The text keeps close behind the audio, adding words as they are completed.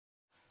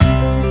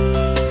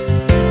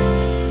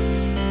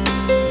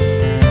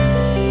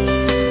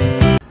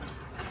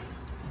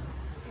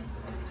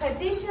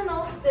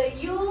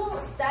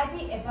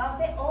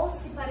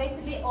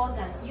separately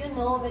organs. You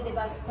know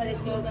about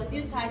separately organs.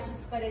 You touch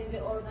separately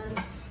organs.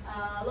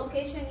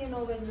 Location, you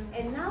know it.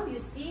 And now you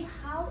see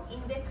how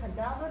in the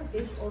cadaver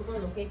this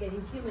organ located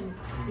in human.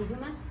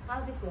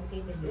 How this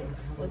located is.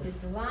 What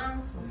is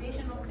lungs,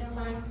 location of the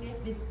lungs, yes,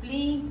 the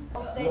spleen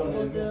of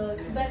the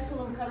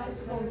tuberculum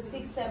carotidum,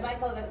 6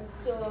 cervical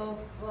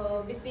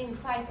between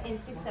 5 and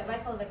 6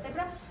 cervical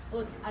vertebra.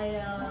 What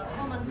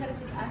common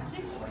carotid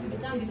arteries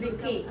become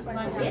bifurcate.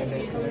 Yes,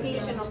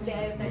 bifurcation of the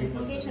aorta.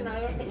 Bifurcation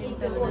aorta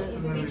into what?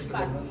 Into which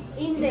part?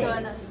 In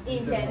the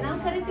internal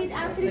carotid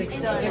arteries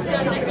and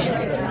external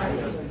carotid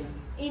arteries.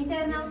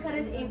 Internal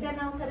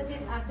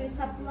carotid arteries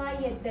supply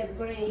the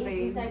brain,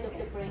 inside of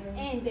the brain,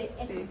 and the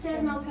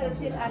external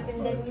carotid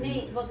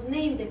artery, what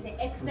name they say,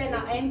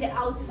 external and the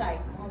outside.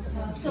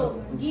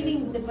 So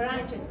giving the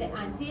branches the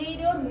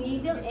anterior,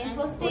 middle, and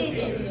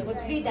posterior, or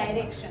 3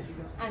 directions.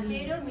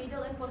 Anterior,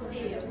 middle, and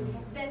posterior.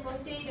 Then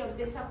posterior,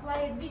 they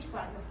supply which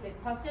part of the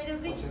posterior?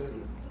 Which?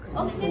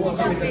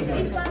 Occipital.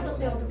 Which part of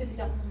the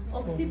occipital?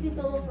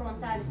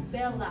 Occipitalo-frontalis,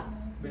 bella.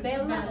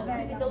 Bella,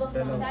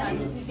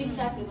 occipitalo-frontalis. We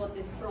started with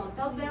this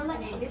frontal bella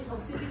and this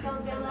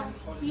occipital bella.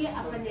 Here,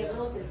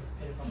 aponeurosis.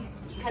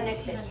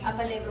 Connected,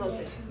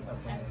 aponeurosis.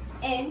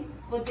 And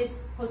what this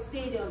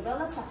posterior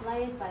bella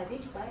supplied by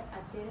which? By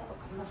arteria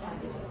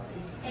occipitalis.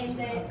 And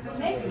the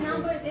next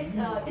number, this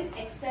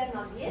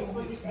external, yes,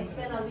 what this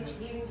external which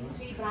giving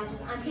 3 branches.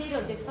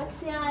 Anterior, this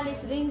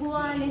facialis,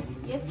 lingualis,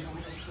 yes.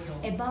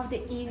 About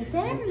the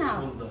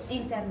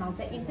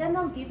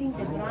internal giving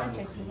the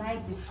branches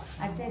like this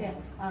arteria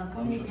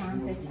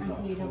communicantes,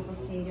 anterior,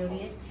 posterior,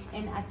 yes.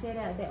 And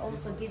arteria, they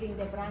also giving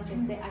the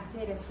branches, the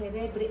arteria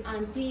cerebri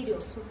anterior,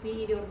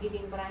 superior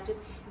giving branches,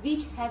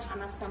 which have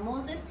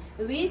anastomosis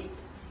with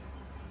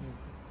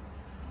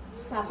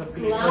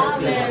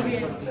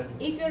subclavian.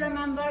 If you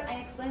remember,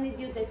 I explained to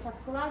you the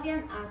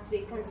subclavian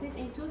artery consists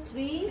into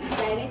 3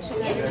 directions,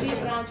 yes, 3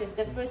 branches.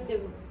 The first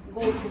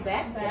go to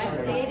back,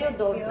 posterior,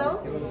 dorsal,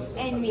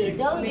 and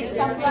middle, which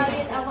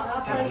supply our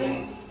upper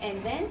limb,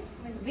 and then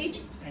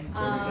which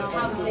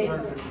have the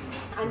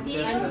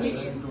anterior,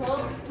 which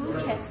go to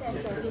chest.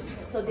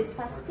 So this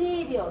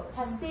posterior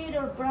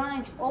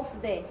branch of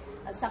the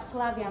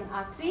subclavian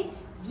artery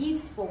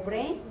gives for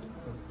brain.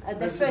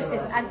 The first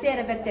is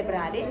arteria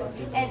vertebralis,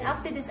 and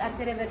after this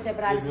arteria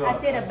vertebralis,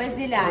 arteria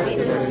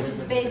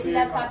basilaris,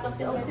 basilar part of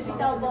the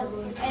occipital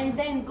bone, and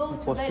then go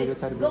to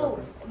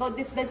about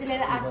this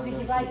basilar artery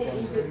divided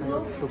into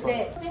 2. We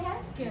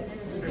have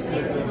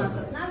skeletal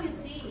muscles. Now you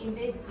see in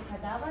this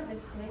cadaver the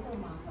skeletal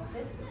muscles,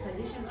 this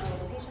position or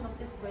location of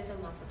the skeletal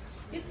muscle.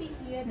 You see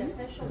here the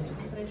facial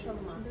expression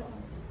muscles,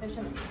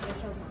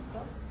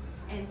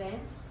 and then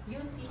you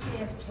see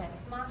here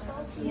chest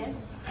muscles, yes,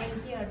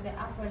 and here the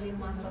upper limb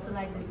muscles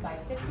like this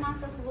biceps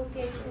muscles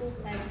locate to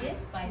like this,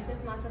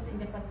 biceps muscles in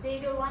the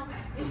posterior one,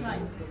 this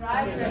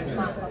triceps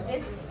muscles,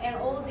 yes, and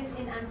all this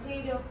in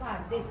anterior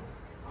part, this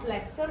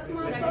flexors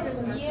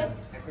muscles here,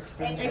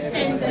 and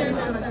extensor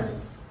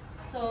muscles.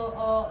 So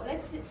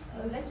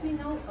let me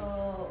know,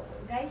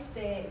 guys,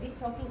 we're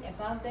talking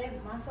about the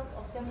muscles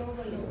of the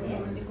lower limb,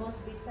 yes, because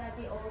we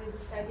already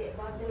study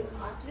about the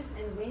arteries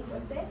and veins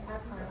of the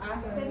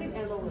upper limb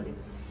and lower limb.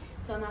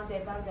 So now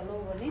about the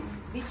lower limb,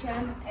 which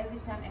every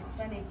time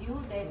explain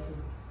you that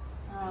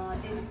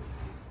this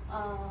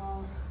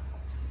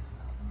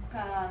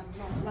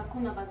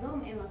lacuna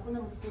vasorum and lacuna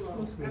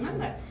musculorum.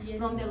 Remember,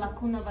 from the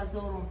lacuna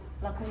vasorum,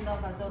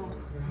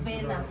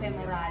 vena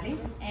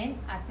femoralis and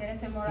arteria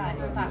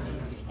femoralis pass.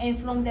 And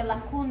from the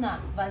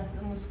lacuna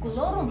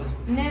musculorum,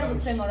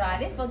 nervus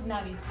femoralis, but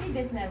now you see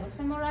this nervus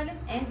femoralis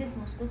and this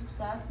musculus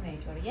psoas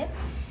major, yes?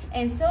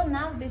 And so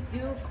now this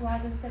your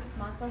quadriceps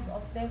muscles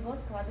of the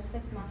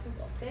quadriceps muscles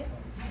of the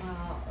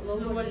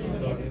lower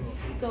limb, yes?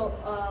 So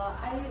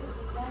I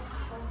would like to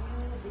show you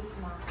these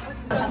muscles.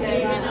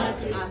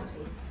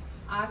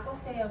 Arc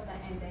of the aorta,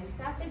 and then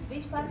started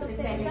which part of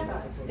the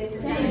aorta? The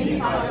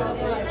second part of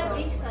the aorta,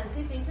 which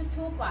consists into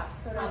 2 parts.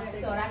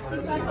 Thoracic part of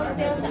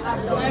the aorta,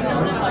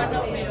 abdominal part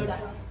of the aorta.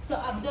 So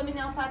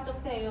abdominal part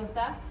of the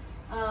aorta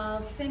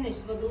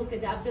finished. We'll look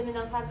at the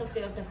abdominal part of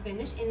the aorta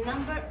finished. In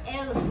number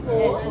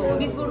L4,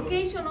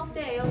 bifurcation of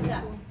the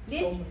aorta.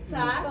 This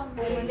part,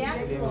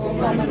 iliac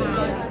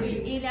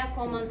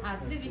common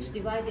artery, which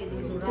divided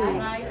into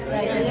right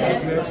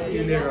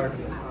and left.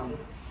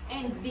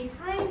 And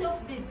behind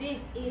of this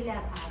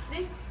iliac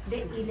arteries,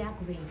 the iliac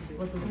vein.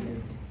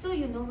 So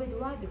you know it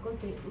why? Because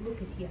they look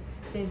at here.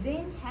 The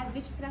vein have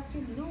which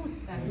structure?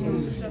 Loose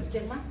structure.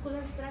 The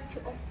muscular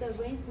structure of the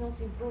veins not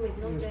improved,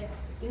 not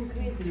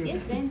increased.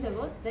 Yes, then the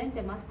what? Then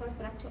the muscular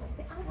structure of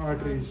the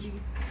arteries.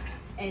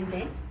 And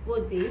then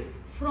what this?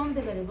 From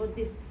the very what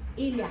this?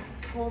 Iliac,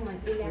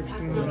 common iliac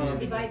artery, which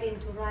divided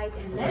into right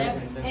and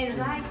left, and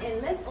right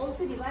and left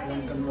also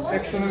divided into what?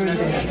 External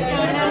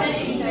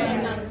and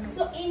internal.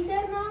 So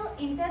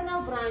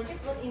internal branches,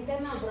 what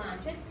internal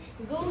branches?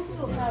 go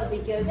to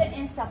pelvic girdle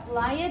and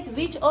supply it.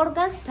 Which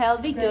organs?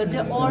 Pelvic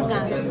girdle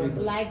organs,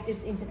 like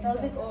this in the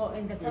pelvic or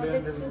in the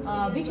pelvic.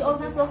 Which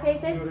organs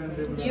located?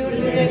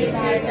 Urinary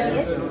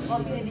bladder.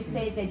 Also we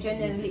say that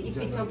generally, if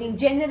we're talking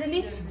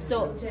generally,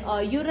 so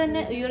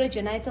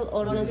urogenital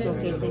organs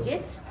located.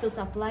 Yes. So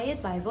supply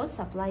it by what?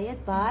 Supply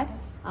it by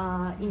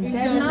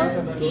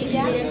internal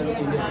iliac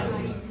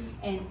arteries.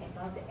 And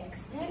about the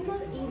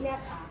external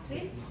iliac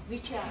arteries,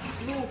 which are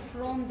flow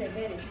from the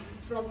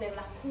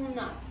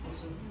lacuna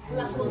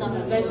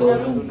vessel.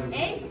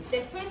 And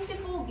the first of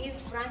all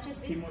gives branches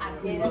with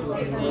arteria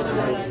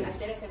femoralis,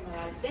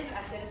 then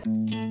arteria.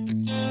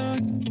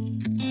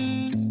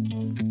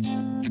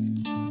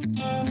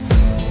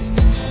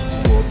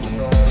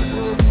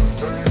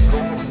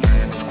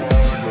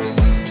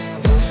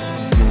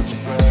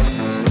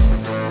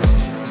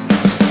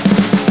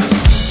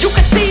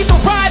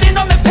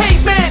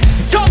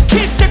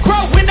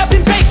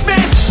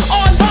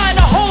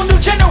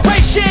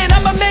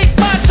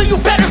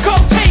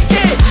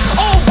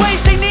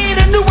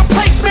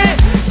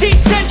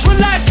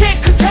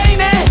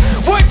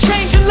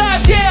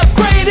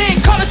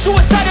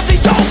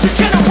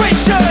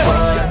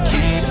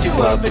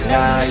 But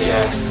now,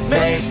 yeah,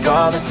 make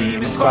all the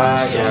demons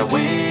quiet, yeah.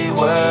 We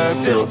were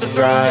built to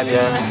thrive,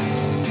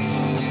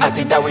 yeah. I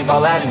think that we've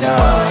all had enough.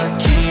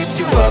 What keeps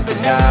you up at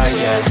night,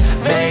 yeah.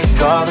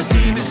 Make all the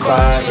demons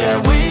quiet, yeah.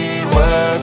 We were